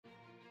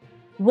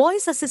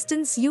Voice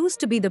assistants used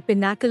to be the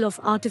pinnacle of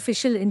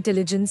artificial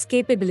intelligence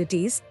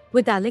capabilities,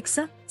 with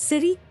Alexa,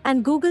 Siri,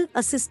 and Google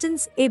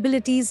Assistant's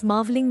abilities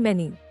marveling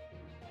many.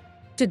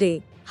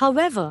 Today,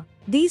 however,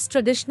 these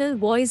traditional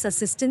voice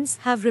assistants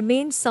have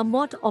remained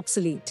somewhat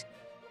obsolete.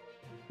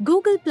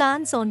 Google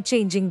plans on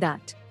changing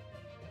that.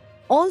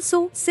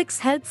 Also, 6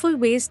 helpful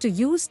ways to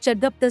use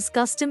ChatGPT's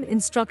custom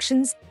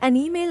instructions. An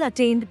email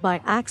attained by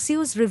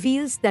Axios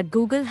reveals that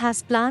Google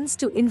has plans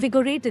to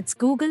invigorate its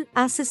Google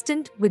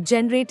Assistant with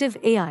generative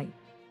AI.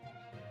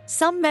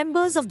 Some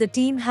members of the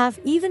team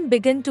have even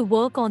begun to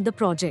work on the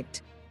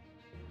project.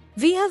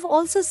 We have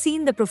also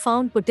seen the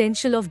profound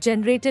potential of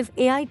generative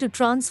AI to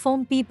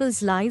transform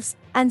people's lives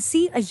and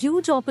see a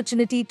huge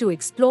opportunity to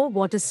explore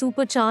what a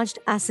supercharged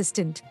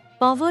assistant,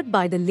 powered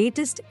by the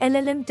latest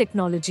LLM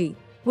technology,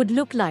 would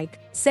look like,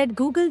 said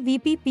Google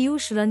VP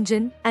Piyush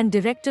Ranjan and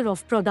Director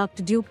of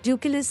Product Duke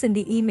Dukilis in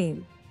the email.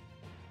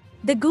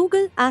 The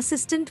Google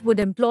Assistant would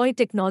employ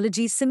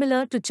technology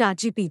similar to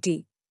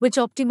ChatGPT, which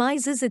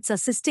optimizes its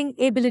assisting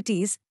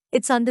abilities,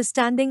 its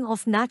understanding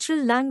of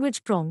natural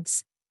language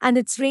prompts, and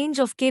its range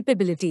of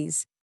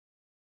capabilities,